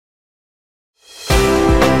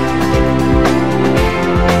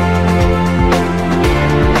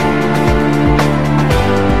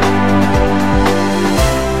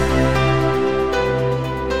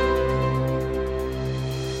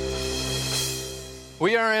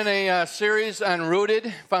We are in a series on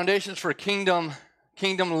Rooted, Foundations for Kingdom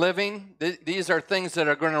Living. These are things that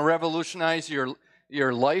are going to revolutionize your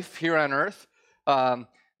life here on earth. They're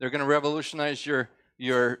going to revolutionize your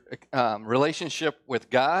relationship with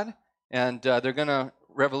God, and they're going to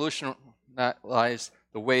revolutionize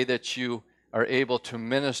the way that you are able to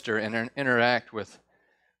minister and interact with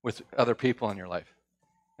other people in your life.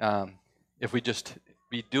 If we just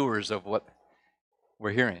be doers of what we're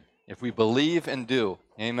hearing. If we believe and do.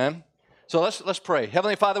 Amen? So let's pray.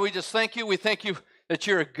 Heavenly Father, we just thank you. We thank you that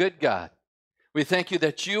you're a good God. We thank you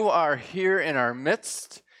that you are here in our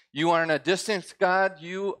midst. You aren't a distant God.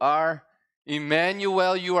 You are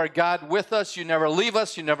Emmanuel. You are God with us. You never leave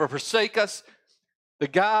us. You never forsake us. The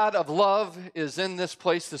God of love is in this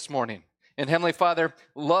place this morning. And Heavenly Father,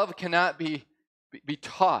 love cannot be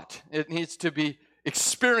taught. It needs to be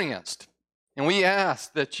experienced. And we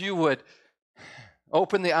ask that you would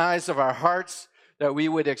open the eyes of our hearts, that we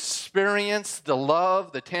would experience the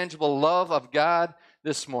love, the tangible love of God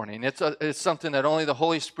this morning. It's something that only the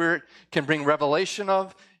Holy Spirit can bring revelation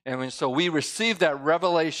of, and so we receive that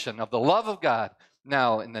revelation of the love of God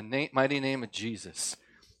now in the mighty name of Jesus.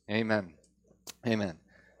 Amen. Amen.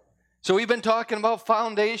 So we've been talking about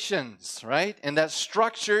foundations, right? And that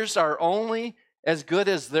structures are only as good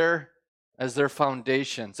as their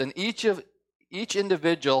foundations. And each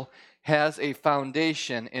individual has a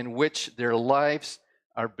foundation in which their lives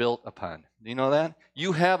are built upon. Do you know that?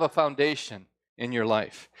 You have a foundation in your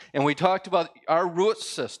life. And we talked about our root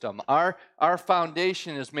system. Our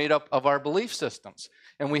foundation is made up of our belief systems.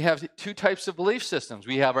 And we have two types of belief systems.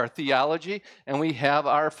 We have our theology and we have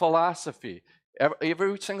our philosophy.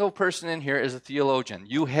 Every single person in here is a theologian.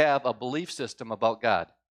 You have a belief system about God.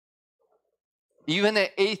 Even an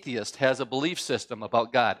atheist has a belief system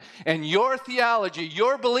about God. And your theology,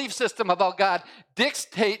 your belief system about God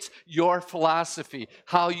dictates your philosophy,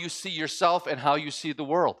 how you see yourself and how you see the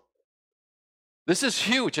world. This is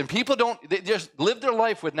huge. And people they just live their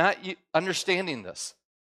life with not understanding this.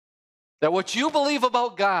 That what you believe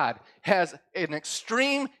about God has an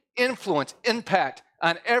extreme influence, impact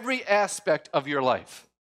on every aspect of your life.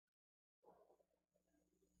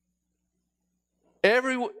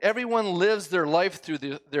 Everyone lives their life through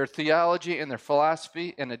their theology and their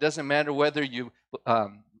philosophy, and it doesn't matter whether you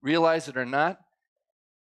realize it or not.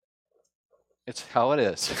 It's how it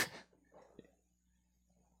is.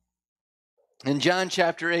 In John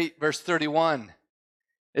chapter 8, verse 31,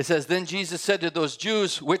 it says, "Then Jesus said to those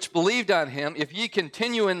Jews which believed on him, If ye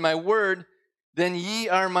continue in my word, then ye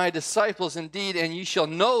are my disciples indeed, and ye shall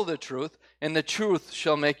know the truth, and the truth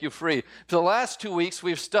shall make you free." For the last 2 weeks,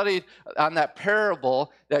 we've studied on that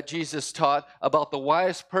parable that Jesus taught about the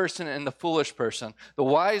wise person and the foolish person. The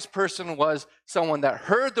wise person was someone that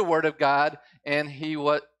heard the word of God, and he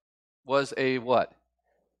was a what?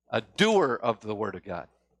 A doer of the word of God.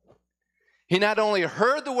 He not only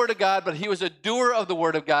heard the word of God, but he was a doer of the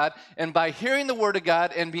word of God. And by hearing the word of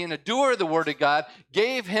God and being a doer of the word of God,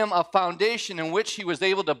 gave him a foundation in which he was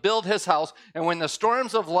able to build his house. And when the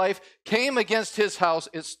storms of life came against his house,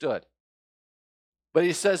 it stood. But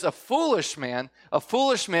he says a foolish man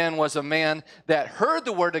was a man that heard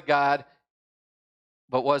the word of God,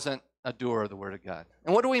 but wasn't a doer of the word of God.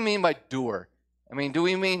 And what do we mean by doer? I mean, do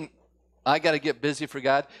we mean I got to get busy for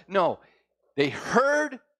God? No, they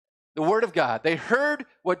heard the word of God. They heard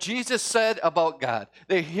what Jesus said about God.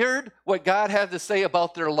 They heard what God had to say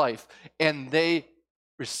about their life. And they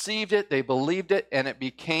received it, they believed it, and it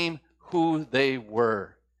became who they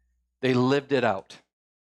were. They lived it out.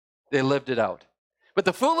 They lived it out. But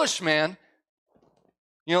the foolish man,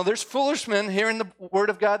 there's foolish men hearing the word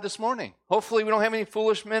of God this morning. Hopefully we don't have any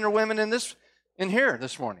foolish men or women in here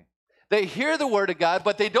this morning. They hear the word of God,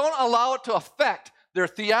 but they don't allow it to affect their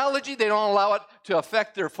theology. They don't allow it to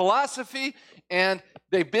affect their philosophy, and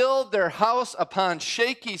they build their house upon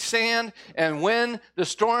shaky sand, and when the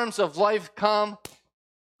storms of life come,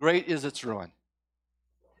 great is its ruin.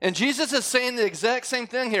 And Jesus is saying the exact same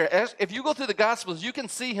thing here. If you go through the Gospels, you can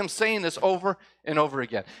see him saying this over and over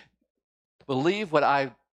again. Believe what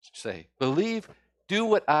I say. Do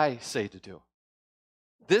what I say to do.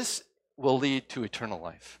 This will lead to eternal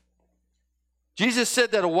life. Jesus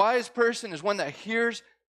said that a wise person is one that hears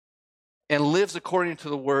and lives according to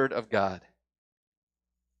the word of God.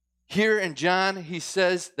 Here in John, he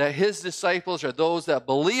says that his disciples are those that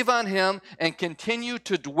believe on him and continue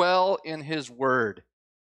to dwell in his word.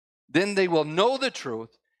 Then they will know the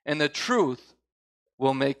truth, and the truth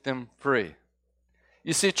will make them free.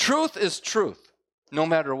 You see, truth is truth, no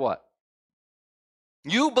matter what.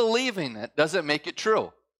 You believing it doesn't make it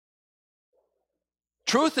true.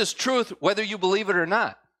 Truth is truth whether you believe it or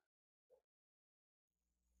not.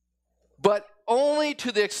 But only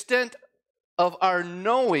to the extent of our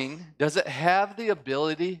knowing does it have the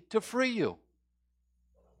ability to free you.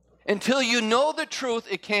 Until you know the truth,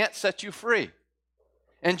 it can't set you free.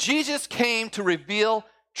 And Jesus came to reveal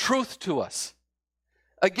truth to us.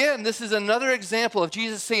 Again, this is another example of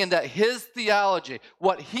Jesus saying that his theology,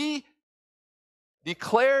 what he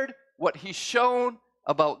declared, what he's shown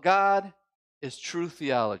about God, is true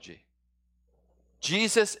theology.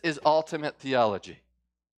 Jesus is ultimate theology.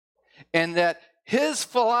 And that his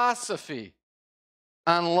philosophy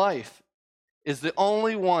on life is the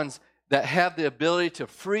only ones that have the ability to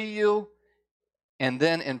free you and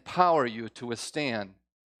then empower you to withstand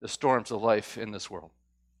the storms of life in this world.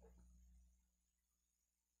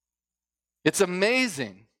 It's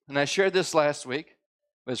amazing, and I shared this last week,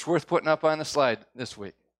 but it's worth putting up on the slide this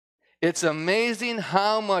week. It's amazing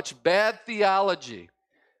how much bad theology,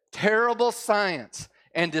 terrible science,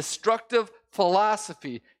 and destructive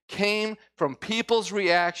philosophy came from people's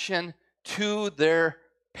reaction to their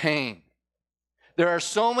pain. There are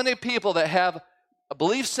so many people that have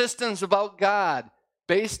belief systems about God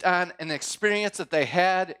based on an experience that they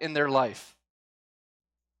had in their life.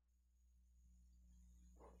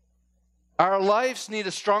 Our lives need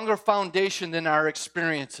a stronger foundation than our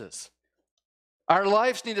experiences. Our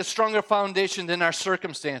lives need a stronger foundation than our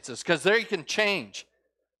circumstances, because they can change,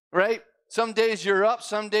 right? Some days you're up,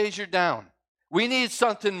 some days you're down. We need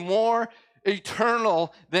something more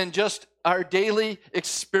eternal than just our daily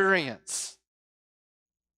experience.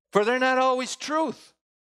 For they're not always truth.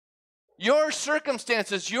 Your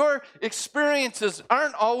circumstances, your experiences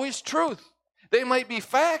aren't always truth. They might be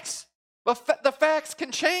facts, but the facts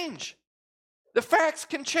can change. The facts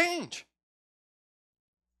can change.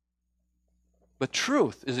 But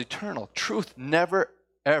truth is eternal. Truth never,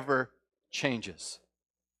 ever changes.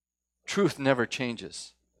 Truth never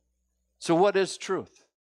changes. So what is truth?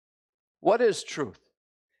 What is truth?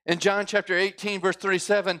 In John chapter 18, verse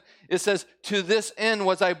 37, it says, "To this end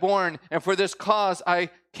was I born, and for this cause I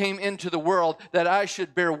came into the world, that I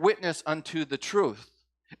should bear witness unto the truth.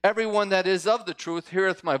 Everyone that is of the truth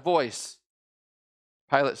heareth my voice."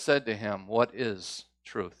 Pilate said to him, "What is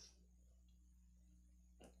truth?"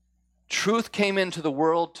 Truth came into the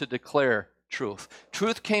world to declare truth.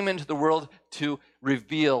 Truth came into the world to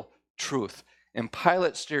reveal truth. And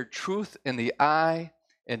Pilate stared truth in the eye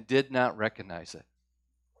and did not recognize it.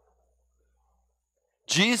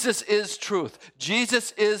 Jesus is truth.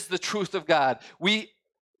 Jesus is the truth of God. We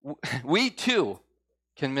too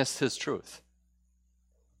can miss his truth.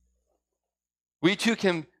 We too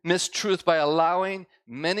can miss truth by allowing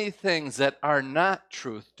many things that are not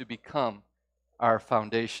truth to become our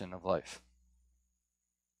foundation of life.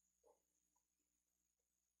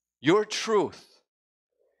 Your truth,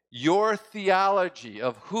 your theology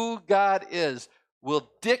of who God is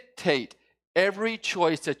will dictate every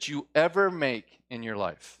choice that you ever make in your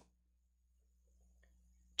life.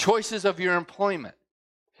 Choices of your employment.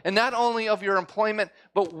 And not only of your employment,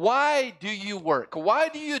 but why do you work? Why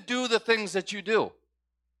do you do the things that you do?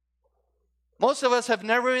 Most of us have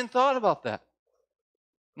never even thought about that.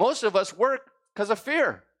 Most of us work because of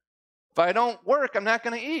fear. If I don't work, I'm not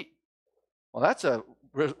going to eat. Well, that's a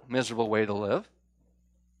miserable way to live.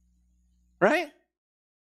 Right?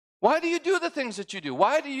 Why do you do the things that you do?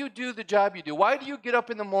 Why do you do the job you do? Why do you get up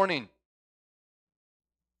in the morning?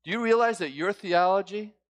 Do you realize that your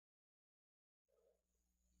theology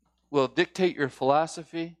will dictate your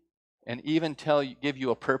philosophy and even give you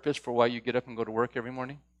a purpose for why you get up and go to work every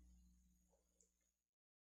morning?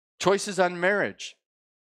 Choices on marriage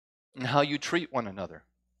and how you treat one another.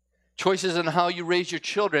 Choices on how you raise your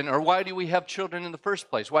children, or why do we have children in the first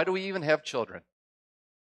place? Why do we even have children?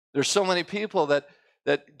 There's so many people that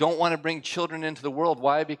don't want to bring children into the world.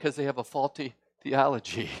 Why? Because they have a faulty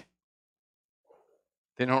theology.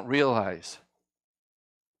 They don't realize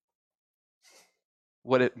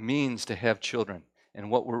what it means to have children,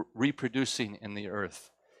 and what we're reproducing in the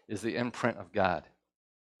earth is the imprint of God.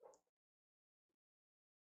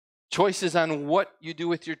 Choices on what you do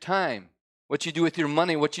with your time, what you do with your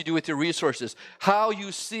money, what you do with your resources, how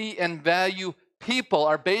you see and value people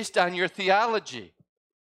are based on your theology.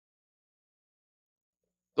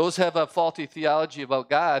 Those have a faulty theology about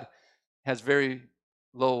God has very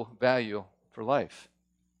low value for life.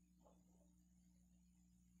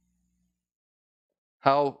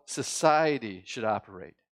 How society should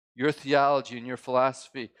operate. Your theology and your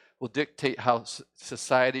philosophy will dictate how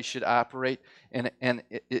society should operate, and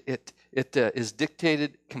it is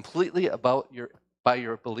dictated completely by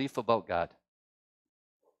your belief about God.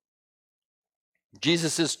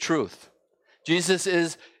 Jesus is truth. Jesus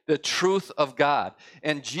is the truth of God,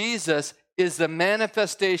 and Jesus is the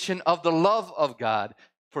manifestation of the love of God,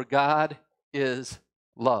 for God is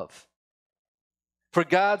love. For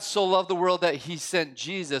God so loved the world that he sent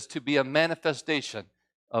Jesus to be a manifestation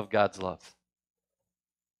of God's love.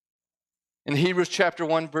 In Hebrews chapter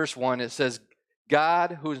 1, verse 1, it says,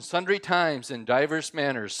 God, who in sundry times in diverse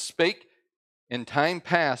manners spake in time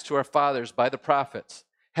past to our fathers by the prophets,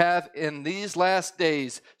 have in these last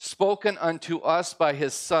days spoken unto us by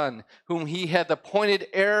his Son, whom he hath appointed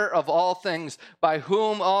heir of all things, by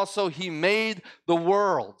whom also he made the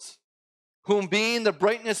worlds, whom being the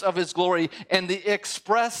brightness of his glory and the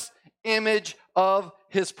express image of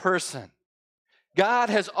his person. God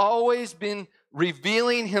has always been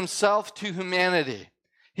revealing himself to humanity.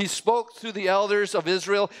 He spoke through the elders of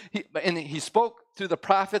Israel, and he spoke through the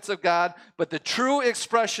prophets of God, but the true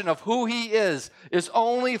expression of who he is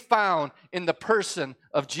only found in the person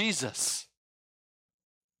of Jesus.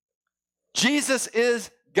 Jesus is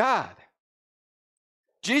God.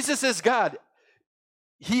 Jesus is God.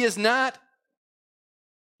 He is not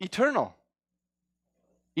eternal,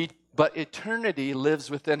 but eternity lives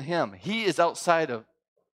within him. He is outside of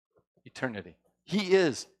eternity. He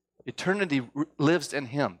is. Eternity lives in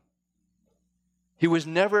him. He was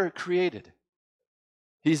never created.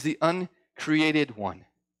 He's the uncreated one.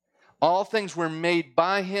 All things were made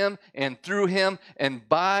by him and through him, and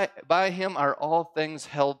by him are all things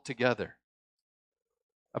held together.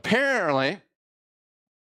 Apparently,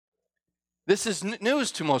 this is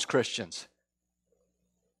news to most Christians.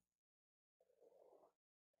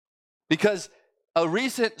 Because a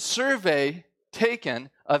recent survey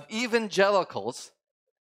taken of evangelicals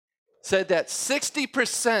said that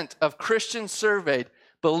 60% of Christians surveyed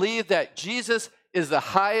believe that Jesus is the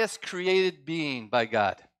highest created being by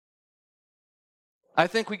God. I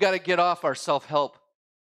think we got to get off our self-help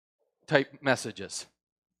type messages.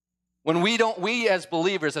 When we as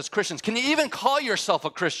believers, as Christians, can you even call yourself a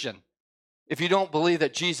Christian if you don't believe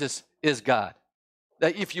that Jesus is God?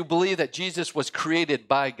 That if you believe that Jesus was created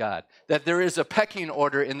by God, that there is a pecking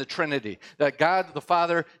order in the Trinity, that God the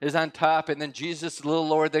Father is on top, and then Jesus is a little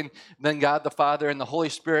lower than God the Father, and the Holy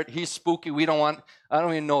Spirit, he's spooky. I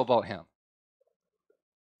don't even know about him.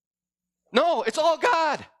 No, it's all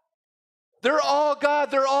God. They're all God.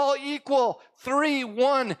 They're all equal. 3,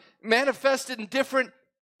 1, manifested in different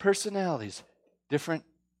personalities, different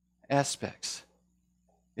aspects.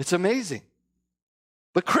 It's amazing.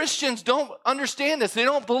 But Christians don't understand this. They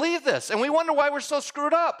don't believe this. And we wonder why we're so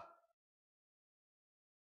screwed up.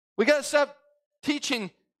 We got to stop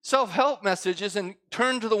teaching self-help messages and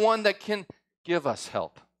turn to the one that can give us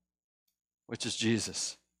help, which is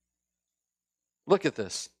Jesus. Look at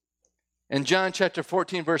this. In John chapter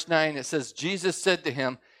 14, verse 9, it says, Jesus said to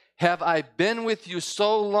him, have I been with you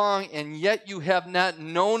so long, and yet you have not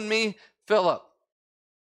known me, Philip?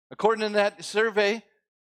 According to that survey,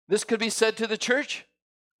 this could be said to the church.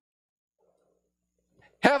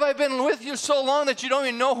 Have I been with you so long that you don't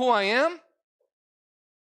even know who I am?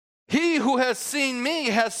 He who has seen me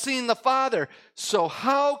has seen the Father. So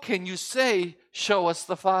how can you say, show us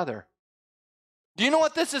the Father? Do you know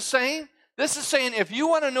what this is saying? This is saying if you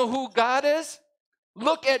want to know who God is,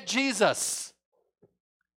 look at Jesus.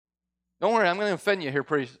 Don't worry, I'm going to offend you here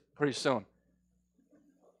pretty soon.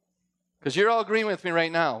 Because you're all agreeing with me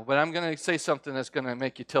right now, but I'm going to say something that's going to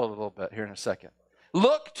make you tilt a little bit here in a second.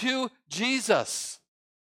 Look to Jesus.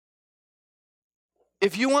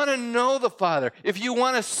 If you want to know the Father, if you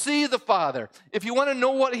want to see the Father, if you want to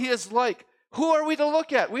know what he is like, who are we to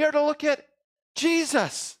look at? We are to look at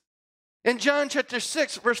Jesus. In John chapter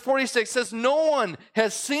 6, verse 46 says, no one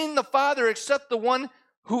has seen the Father except the one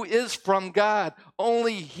who is from God.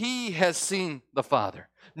 Only he has seen the Father.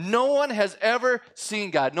 No one has ever seen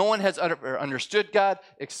God. No one has ever understood God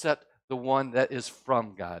except the one that is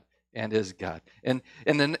from God and is God. And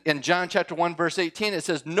then in John chapter 1, verse 18, it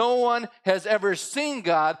says, no one has ever seen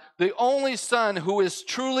God. The only Son who is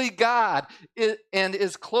truly God and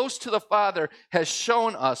is close to the Father has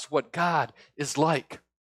shown us what God is like.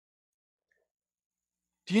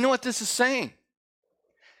 Do you know what this is saying?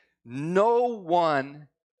 No one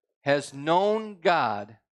has known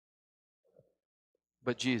God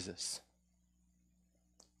but Jesus.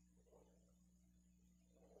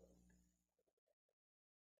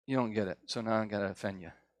 You don't get it, so now I'm going to offend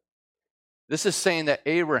you. This is saying that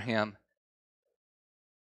Abraham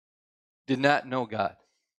did not know God.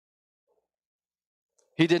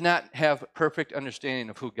 He did not have perfect understanding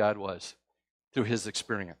of who God was through his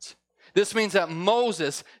experience. This means that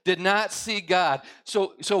Moses did not see God.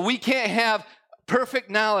 So we can't have perfect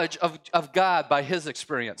knowledge of God by his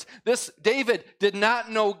experience. David did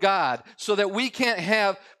not know God, so that we can't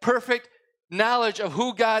have perfect knowledge of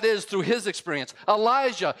who God is through his experience.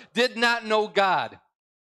 Elijah did not know God.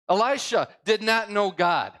 Elisha did not know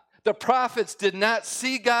God. The prophets did not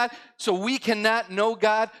see God, so we cannot know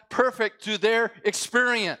God perfect through their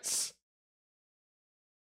experience.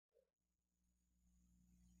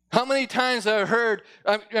 How many times I've heard,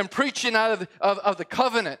 I'm preaching out of the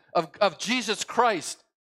covenant of Jesus Christ,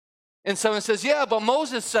 and someone says, yeah, but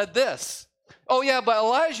Moses said this. Oh, yeah, but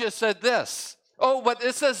Elijah said this. Oh, but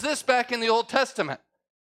it says this back in the Old Testament.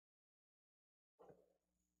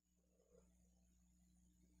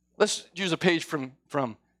 Let's use a page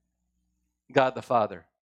from God the Father.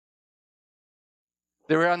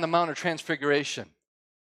 They were on the Mount of Transfiguration,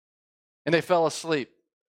 and they fell asleep.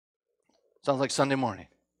 Sounds like Sunday morning.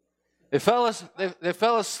 They fell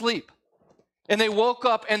asleep, and they woke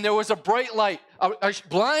up, and there was a bright light, a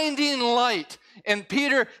blinding light. And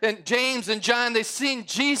Peter and James and John, they seen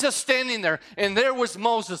Jesus standing there, and there was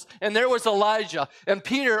Moses, and there was Elijah. And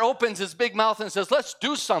Peter opens his big mouth and says, let's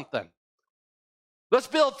do something. Let's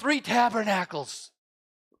build 3 tabernacles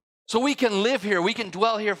so we can live here. We can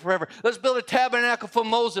dwell here forever. Let's build a tabernacle for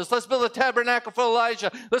Moses. Let's build a tabernacle for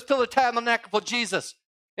Elijah. Let's build a tabernacle for Jesus.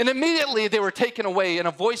 And immediately they were taken away, and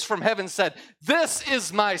a voice from heaven said, this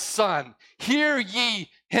is my son. Hear ye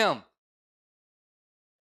him.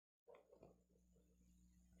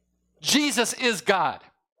 Jesus is God.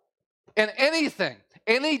 And anything,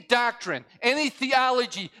 any doctrine, any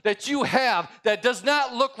theology that you have that does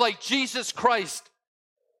not look like Jesus Christ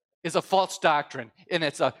is a false doctrine, and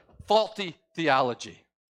it's a faulty theology.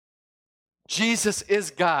 Jesus is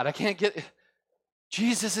God.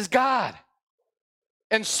 Jesus is God.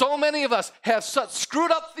 And so many of us have such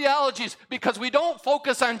screwed up theologies because we don't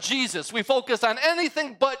focus on Jesus. We focus on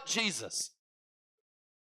anything but Jesus.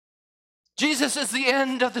 Jesus is the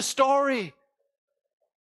end of the story.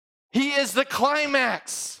 He is the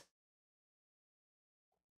climax.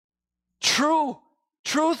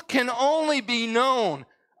 Truth can only be known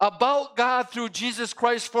about God through Jesus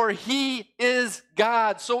Christ, for he is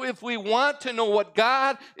God. So if we want to know what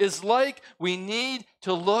God is like, we need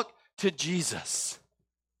to look to Jesus.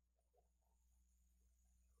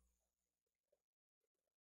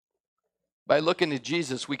 By looking to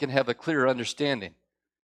Jesus, we can have a clearer understanding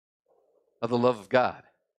of the love of God.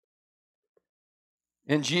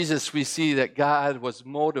 In Jesus, we see that God was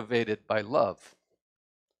motivated by love.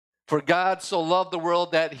 For God so loved the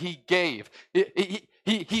world that he gave.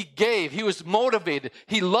 He gave. He was motivated.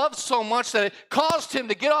 He loved so much that it caused him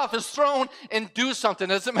to get off his throne and do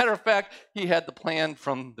something. As a matter of fact, he had the plan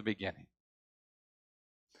from the beginning.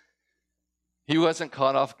 He wasn't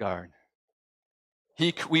caught off guard.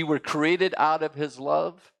 We were created out of his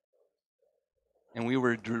love, and we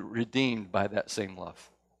were redeemed by that same love.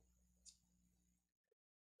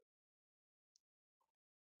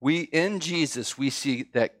 In Jesus, we see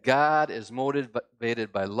that God is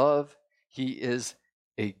motivated by love. He is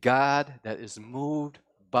a God that is moved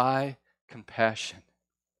by compassion.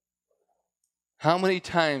 How many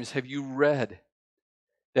times have you read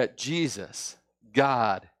that Jesus,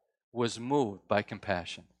 God, was moved by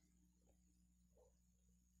compassion?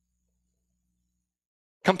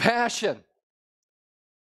 Compassion,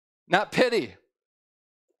 not pity.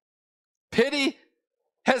 Pity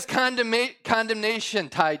has condemnation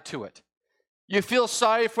tied to it. You feel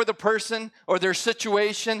sorry for the person or their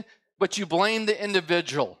situation, but you blame the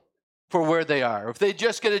individual for where they are. If they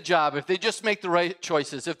just get a job, if they just make the right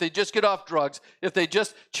choices, if they just get off drugs, if they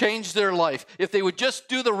just change their life, if they would just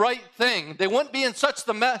do the right thing, they wouldn't be in such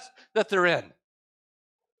the mess that they're in.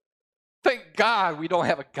 Thank God we don't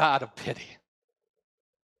have a God of pity.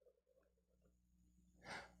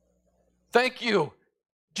 Thank you,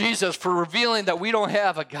 Jesus, for revealing that we don't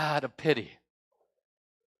have a God of pity.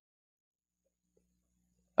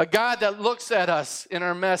 A God that looks at us in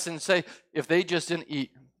our mess and say, if they just didn't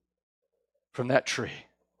eat from that tree,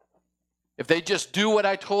 if they just do what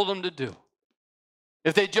I told them to do,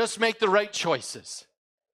 if they just make the right choices,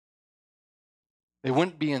 they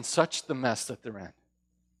wouldn't be in such the mess that they're in.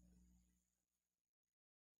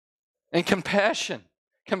 And compassion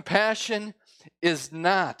is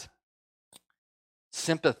not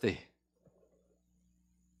sympathy.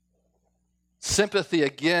 Sympathy,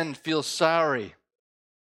 again, feels sorry,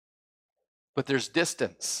 but there's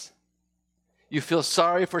distance. You feel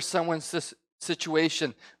sorry for someone's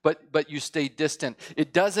situation, but you stay distant.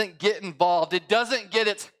 It doesn't get involved. It doesn't get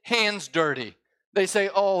its hands dirty. They say,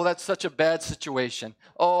 oh, that's such a bad situation.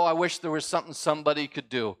 Oh, I wish there was something somebody could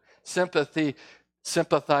do. Sympathy,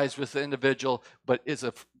 sympathize with the individual, but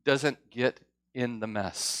doesn't get in the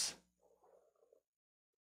mess.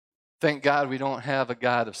 Thank God we don't have a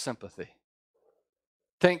God of sympathy.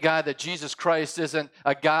 Thank God that Jesus Christ isn't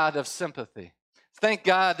a God of sympathy. Thank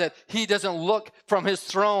God that he doesn't look from his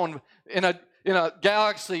throne in a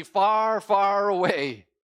galaxy far, far away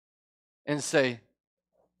and say,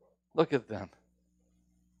 look at them.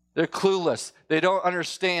 They're clueless. They don't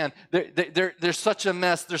understand. They're such a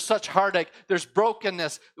mess. There's such heartache. There's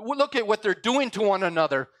brokenness. Look at what they're doing to one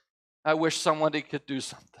another. I wish somebody could do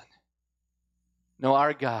something. No,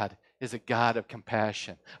 our God is a God of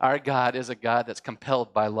compassion. Our God is a God that's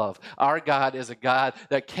compelled by love. Our God is a God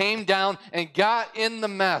that came down and got in the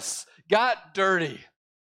mess, got dirty,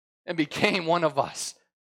 and became one of us.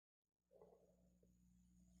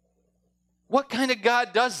 What kind of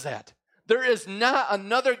God does that? There is not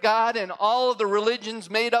another God in all of the religions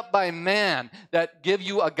made up by man that give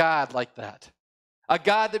you a God like that. A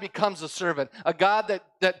God that becomes a servant. A God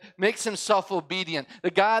that makes himself obedient.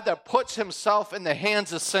 The God that puts himself in the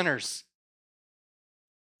hands of sinners.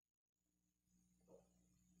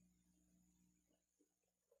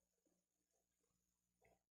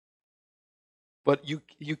 But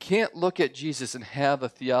you can't look at Jesus and have a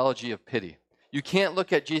theology of pity. You can't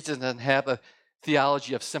look at Jesus and have a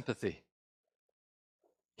theology of sympathy.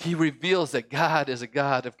 He reveals that God is a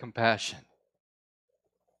God of compassion.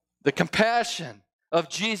 The compassion of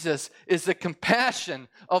Jesus is the compassion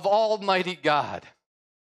of Almighty God.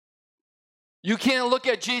 You can't look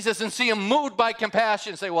at Jesus and see him moved by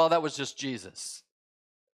compassion and say, well, that was just Jesus.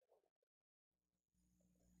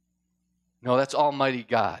 No, that's Almighty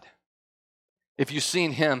God. If you've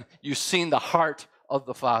seen him, you've seen the heart of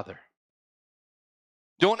the Father.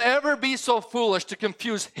 Don't ever be so foolish to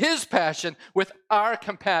confuse his passion with our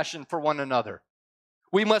compassion for one another.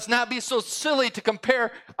 We must not be so silly to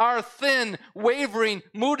compare our thin, wavering,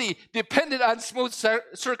 moody, dependent on smooth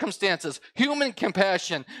circumstances, human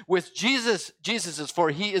compassion with Jesus's,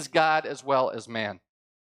 for he is God as well as man.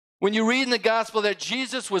 When you read in the gospel that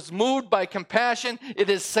Jesus was moved by compassion,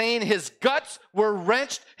 it is saying his guts were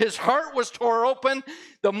wrenched, his heart was torn open,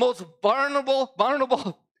 the most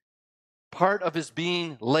vulnerable part of his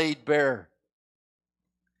being laid bare.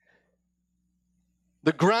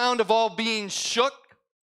 The ground of all being shook.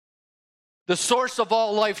 The source of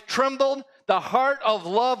all life trembled. The heart of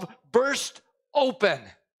love burst open.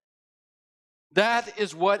 That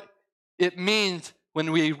is what it means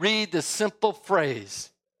when we read the simple phrase,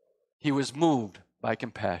 he was moved by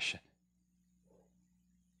compassion.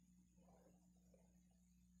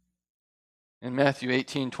 In Matthew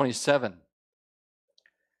 18:27,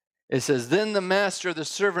 it says, then the master of the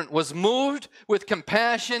servant was moved with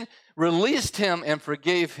compassion, released him, and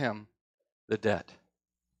forgave him the debt.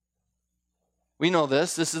 We know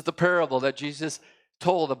this. This is the parable that Jesus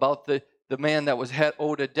told about the man that had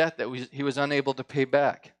owed a debt that he was unable to pay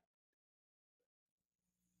back.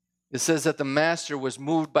 It says that the master was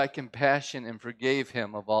moved by compassion and forgave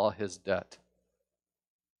him of all his debt.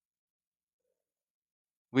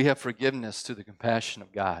 We have forgiveness through the compassion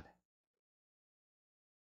of God.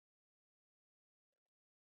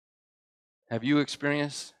 Have you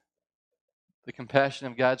experienced the compassion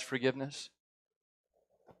of God's forgiveness?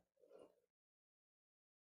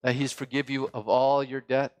 That he's forgiven you of all your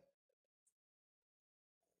debt?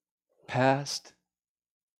 Past?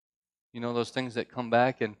 You know, those things that come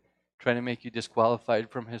back and try to make you disqualified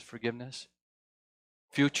from his forgiveness?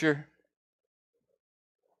 Future?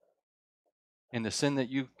 And the sin that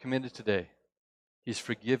you committed today, he's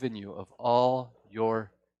forgiven you of all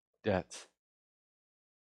your debts.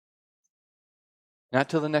 Not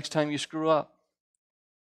till the next time you screw up.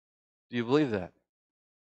 Do you believe that?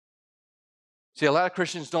 See, a lot of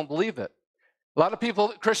Christians don't believe it. A lot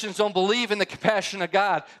of Christians don't believe in the compassion of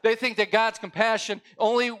God. They think that God's compassion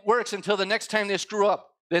only works until the next time they screw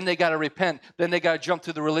up. Then they got to repent. Then they got to jump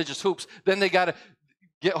through the religious hoops. Then they got to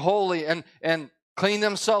get holy and clean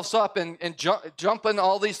themselves up and jump in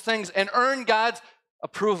all these things and earn God's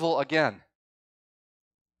approval again.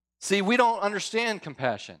 See, we don't understand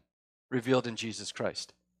compassion revealed in Jesus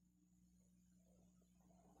Christ.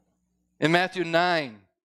 In Matthew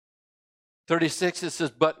 9:36, it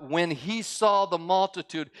says, but when he saw the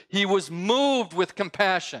multitude, he was moved with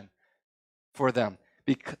compassion for them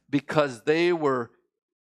because they were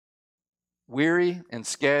weary and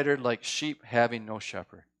scattered like sheep having no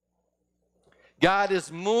shepherd. God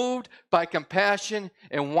is moved by compassion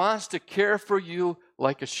and wants to care for you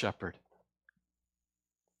like a shepherd.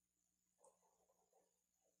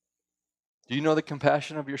 Do you know the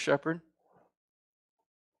compassion of your shepherd?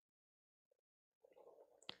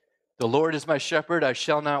 The Lord is my shepherd, I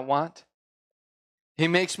shall not want. He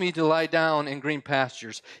makes me to lie down in green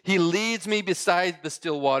pastures. He leads me beside the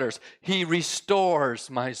still waters. He restores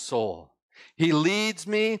my soul. He leads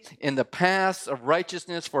me in the paths of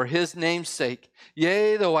righteousness for his name's sake.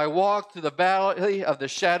 Yea, though I walk through the valley of the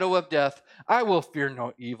shadow of death, I will fear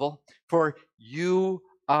no evil, for you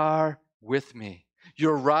are with me.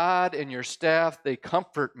 Your rod and your staff, they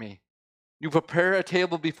comfort me. You prepare a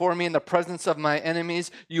table before me in the presence of my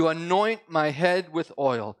enemies. You anoint my head with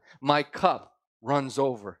oil. My cup runs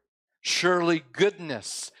over. Surely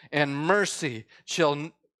goodness and mercy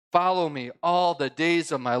shall follow me all the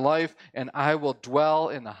days of my life, and I will dwell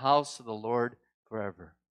in the house of the Lord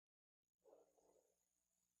forever.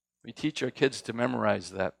 We teach our kids to memorize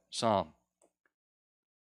that psalm.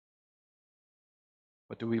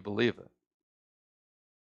 But do we believe it?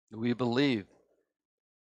 Do we believe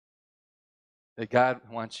that God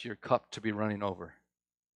wants your cup to be running over?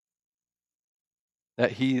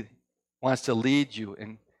 That he wants to lead you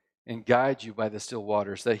and guide you by the still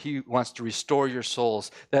waters, that he wants to restore your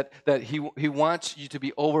souls, that he wants you to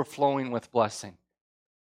be overflowing with blessing.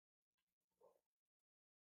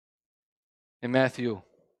 In Matthew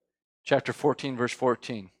chapter 14, verse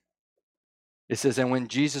 14, it says, "And when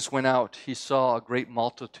Jesus went out, he saw a great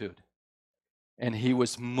multitude, and he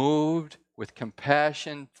was moved with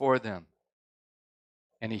compassion for them,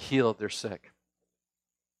 and he healed their sick."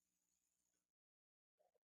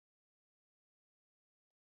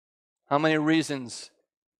 How many reasons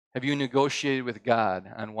have you negotiated with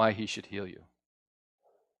God on why he should heal you?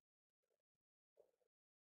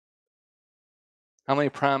 How many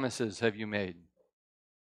promises have you made?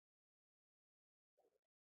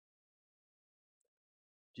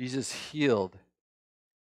 Jesus healed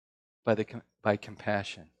by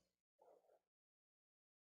compassion.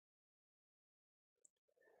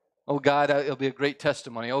 Oh God, it'll be a great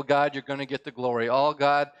testimony. Oh God, you're going to get the glory. Oh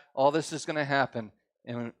God, all this is going to happen.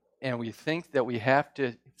 And we think that we have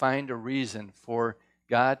to find a reason for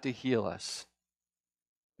God to heal us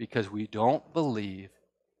because we don't believe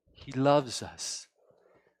he loves us.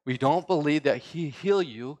 We don't believe that he'll heal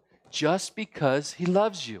you just because he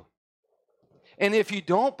loves you. And if you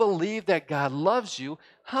don't believe that God loves you,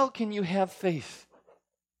 how can you have faith?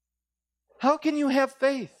 How can you have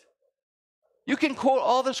faith? You can quote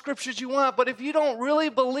all the scriptures you want, but if you don't really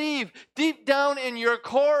believe deep down in your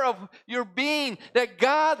core of your being that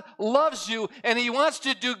God loves you and he wants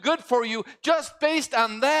to do good for you just based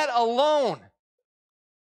on that alone,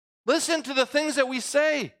 listen to the things that we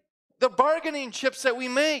say, the bargaining chips that we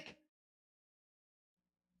make.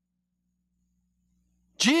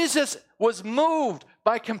 Jesus was moved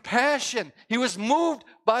by compassion. He was moved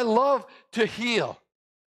by love to heal.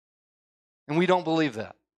 And we don't believe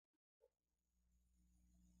that.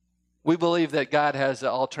 We believe that God has an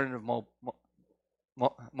alternative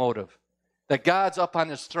motive. That God's up on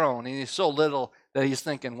his throne and he's so little that he's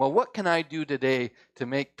thinking, well, what can I do today to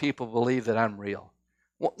make people believe that I'm real?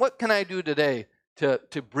 What can I do today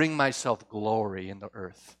to bring myself glory in the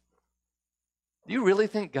earth? Do you really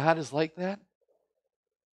think God is like that?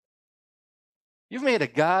 You've made a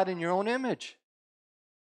God in your own image.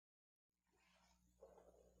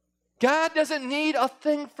 God doesn't need a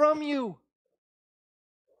thing from you.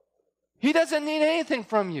 He doesn't need anything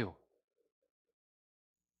from you.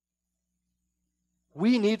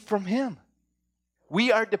 We need from him.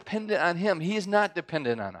 We are dependent on him. He is not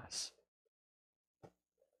dependent on us.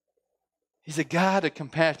 He's a God of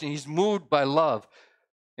compassion. He's moved by love.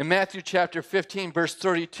 In Matthew chapter 15, verse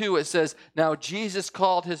 32, it says, "Now Jesus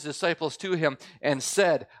called his disciples to him and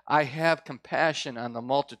said, I have compassion on the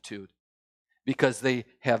multitude, because they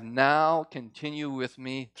have now continued with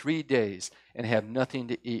me 3 days and have nothing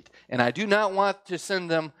to eat. And I do not want to send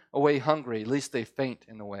them away hungry, lest they faint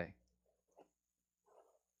in the way."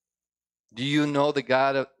 Do you know the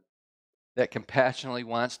God that compassionately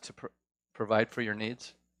wants to provide for your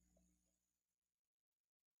needs?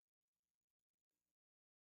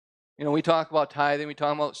 You know, we talk about tithing, we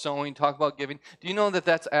talk about sowing, talk about giving. Do you know that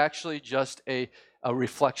that's actually just a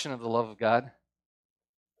reflection of the love of God?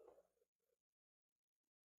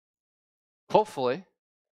 Hopefully,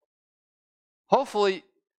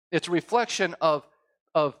 it's a reflection of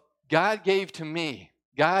God gave to me.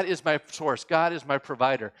 God is my source. God is my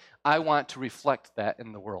provider. I want to reflect that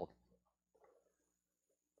in the world.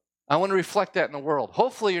 I want to reflect that in the world.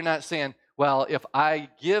 Hopefully you're not saying, well, if I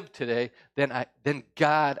give today, then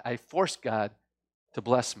I force God to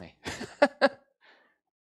bless me.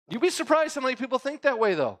 You'd be surprised how many people think that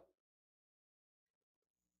way, though.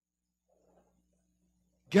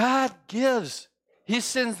 God gives. He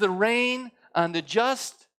sends the rain on the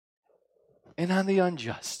just and on the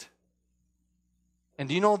unjust. And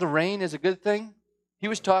do you know the rain is a good thing? He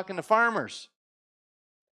was talking to farmers.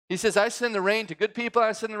 He says, I send the rain to good people,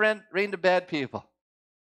 I send the rain to bad people.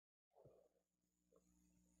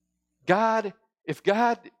 If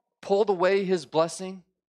God pulled away his blessing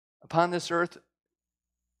upon this earth,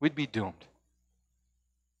 we'd be doomed.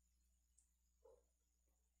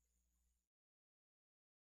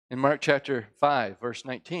 In Mark chapter 5, verse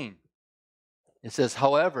 19, it says,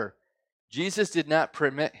 however, Jesus did not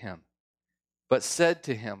permit him, but said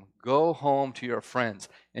to him, go home to your friends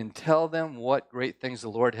and tell them what great things the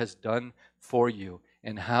Lord has done for you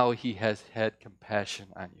and how he has had compassion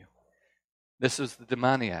on you. This is the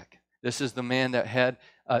demoniac. This is the man that had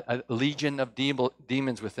a legion of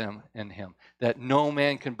demons within him, that no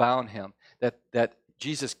man can bound him, that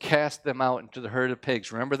Jesus cast them out into the herd of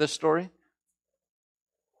pigs. Remember this story?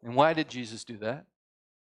 And why did Jesus do that?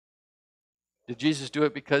 Did Jesus do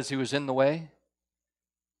it because he was in the way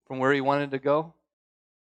from where he wanted to go?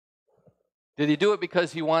 Did he do it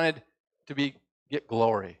because he wanted to get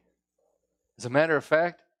glory? As a matter of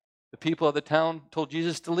fact, the people of the town told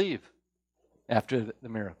Jesus to leave after the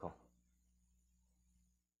miracle.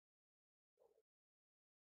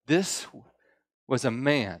 This was a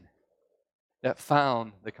man that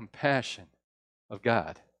found the compassion of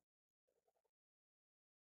God.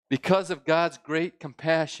 Because of God's great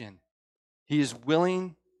compassion, he is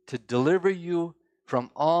willing to deliver you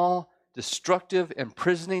from all destructive,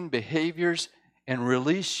 imprisoning behaviors and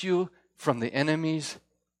release you from the enemy's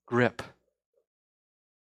grip.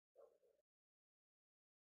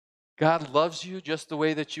 God loves you just the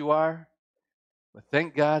way that you are, but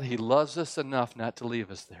thank God he loves us enough not to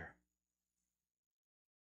leave us there.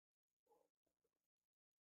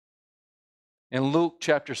 In Luke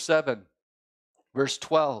chapter 7, verse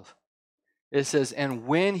 12, it says, and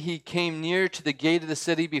when he came near to the gate of the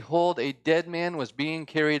city, behold, a dead man was being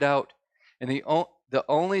carried out, and the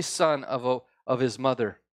only son of his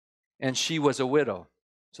mother, and she was a widow.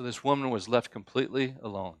 So this woman was left completely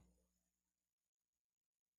alone.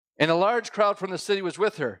 And a large crowd from the city was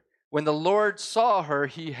with her. When the Lord saw her,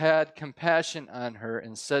 he had compassion on her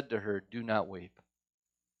and said to her, do not weep.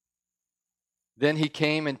 Then he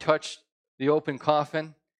came and touched the open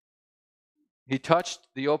coffin. He touched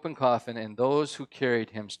the open coffin, and those who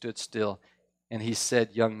carried him stood still. And he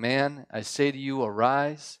said, young man, I say to you,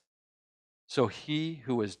 arise. So he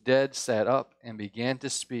who was dead sat up and began to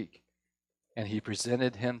speak, and he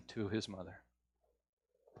presented him to his mother.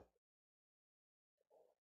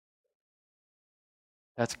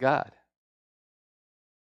 That's God.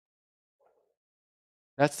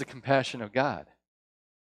 That's the compassion of God.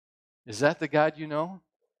 Is that the God you know?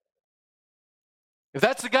 If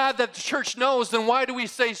that's the God that the church knows, then why do we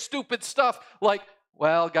say stupid stuff like,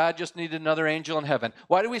 well, God just needed another angel in heaven?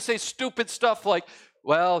 Why do we say stupid stuff like,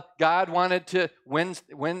 well, God wanted to win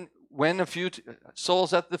a few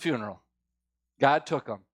souls at the funeral. God took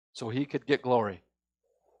them so he could get glory.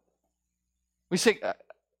 We say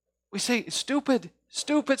stupid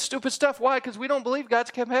stuff. Why? Because we don't believe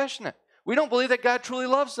God's compassionate. We don't believe that God truly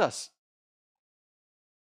loves us.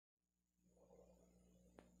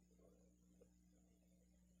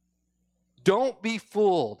 Don't be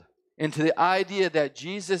fooled into the idea that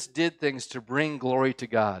Jesus did things to bring glory to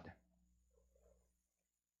God.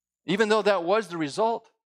 Even though that was the result.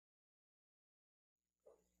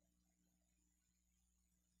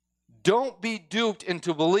 Don't be duped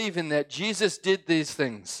into believing that Jesus did these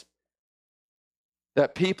things,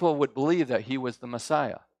 that people would believe that he was the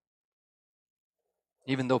Messiah,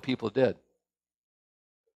 even though people did.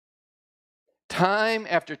 Time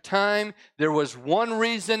after time, there was one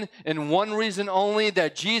reason and one reason only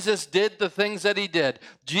that Jesus did the things that he did.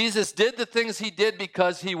 Jesus did the things he did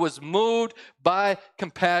because he was moved by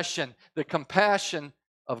compassion, the compassion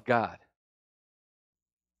of God.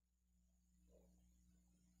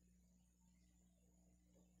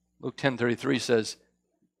 Luke 10:33 says,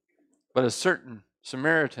 but a certain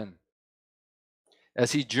Samaritan,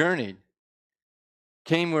 as he journeyed,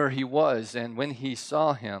 came where he was, and when he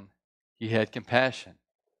saw him, he had compassion.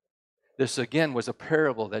 This again was a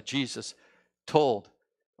parable that Jesus told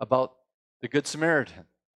about the Good Samaritan,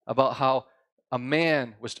 about how a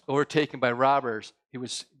man was overtaken by robbers.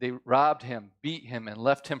 They robbed him, beat him, and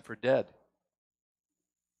left him for dead.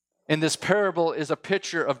 And this parable is a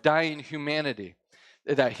picture of dying humanity.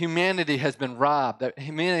 That humanity has been robbed, that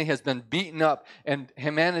humanity has been beaten up, and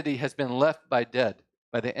humanity has been left by dead,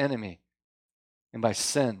 by the enemy, and by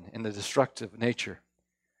sin and the destructive nature.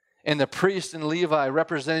 And the priest and Levi,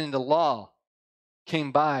 representing the law,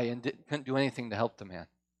 came by and couldn't do anything to help the man.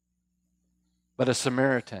 But a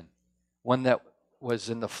Samaritan, one that was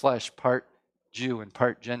in the flesh, part Jew and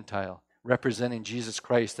part Gentile, representing Jesus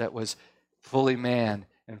Christ, that was fully man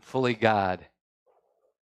and fully God,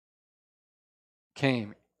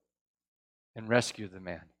 came and rescued the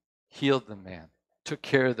man, healed the man, took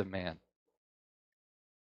care of the man.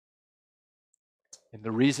 And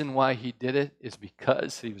the reason why he did it is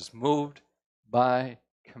because he was moved by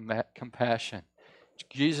compassion.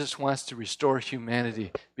 Jesus wants to restore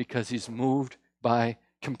humanity because he's moved by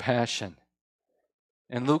compassion.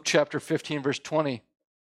 In Luke chapter 15, verse 20,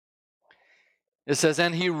 it says,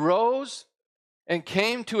 "And he rose and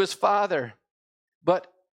came to his father,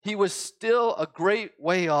 but he was still a great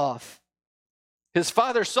way off. His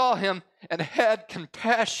father saw him and had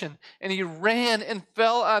compassion, and he ran and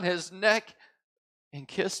fell on his neck and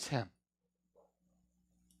kissed him."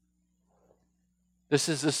 This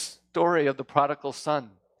is the story of the prodigal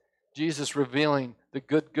son. Jesus revealing the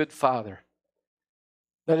good father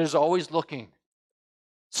that is always looking,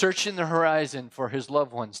 searching the horizon for his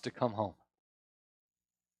loved ones to come home.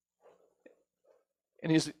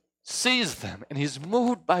 And he sees them, and he's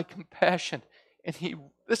moved by compassion. And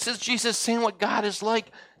this is Jesus saying what God is like.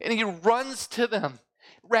 And he runs to them,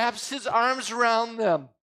 wraps his arms around them.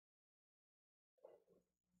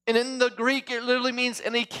 And in the Greek, it literally means,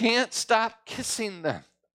 and he can't stop kissing them.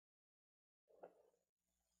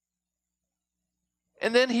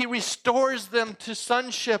 And then he restores them to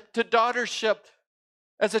sonship, to daughtership.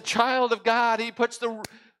 As a child of God, he puts the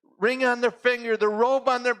ring on their finger, the robe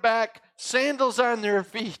on their back, sandals on their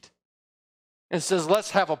feet, and says,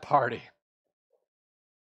 "Let's have a party."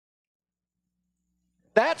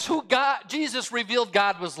 That's who Jesus revealed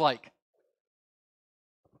God was like.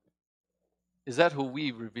 Is that who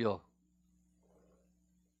we reveal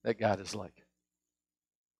that God is like?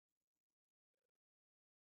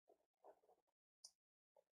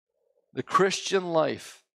 The Christian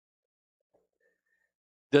life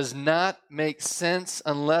does not make sense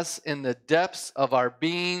unless in the depths of our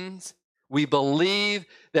beings we believe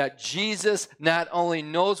that Jesus not only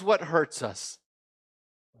knows what hurts us,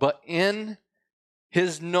 but in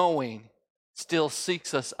his knowing still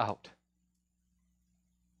seeks us out.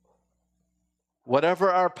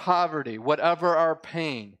 Whatever our poverty, whatever our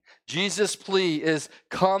pain, Jesus' plea is,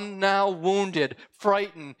 "Come now wounded,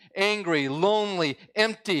 frightened, angry, lonely,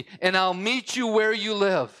 empty, and I'll meet you where you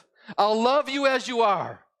live. I'll love you as you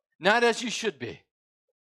are, not as you should be.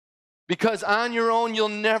 Because on your own, you'll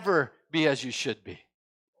never be as you should be."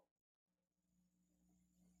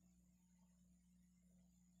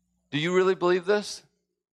 Do you really believe this?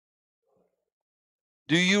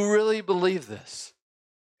 Do you really believe this?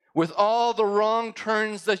 With all the wrong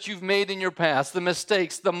turns that you've made in your past, the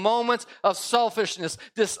mistakes, the moments of selfishness,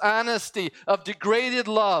 dishonesty, of degraded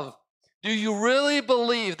love, do you really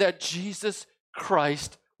believe that Jesus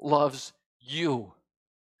Christ loves you?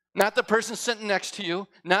 Not the person sitting next to you,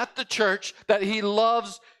 not the church, that he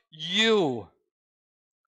loves you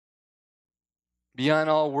beyond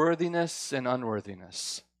all worthiness and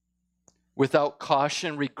unworthiness. Without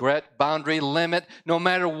caution, regret, boundary, limit, no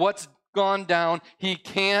matter what's gone down, he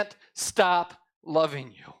can't stop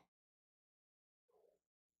loving you.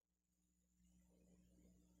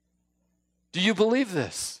 Do you believe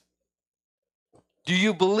this? Do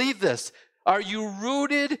you believe this? Are you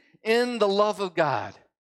rooted in the love of God?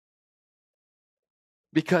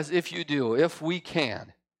 Because if you do, if we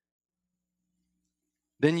can,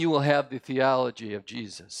 then you will have the theology of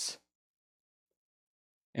Jesus.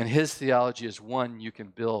 And his theology is one you can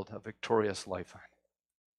build a victorious life on.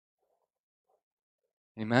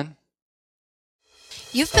 Amen?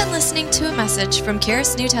 You've been listening to a message from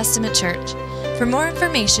Charis New Testament Church. For more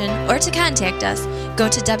information or to contact us, go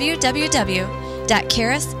to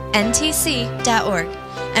www.charisntc.org.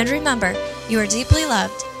 And remember, you are deeply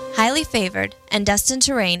loved, highly favored, and destined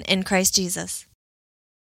to reign in Christ Jesus.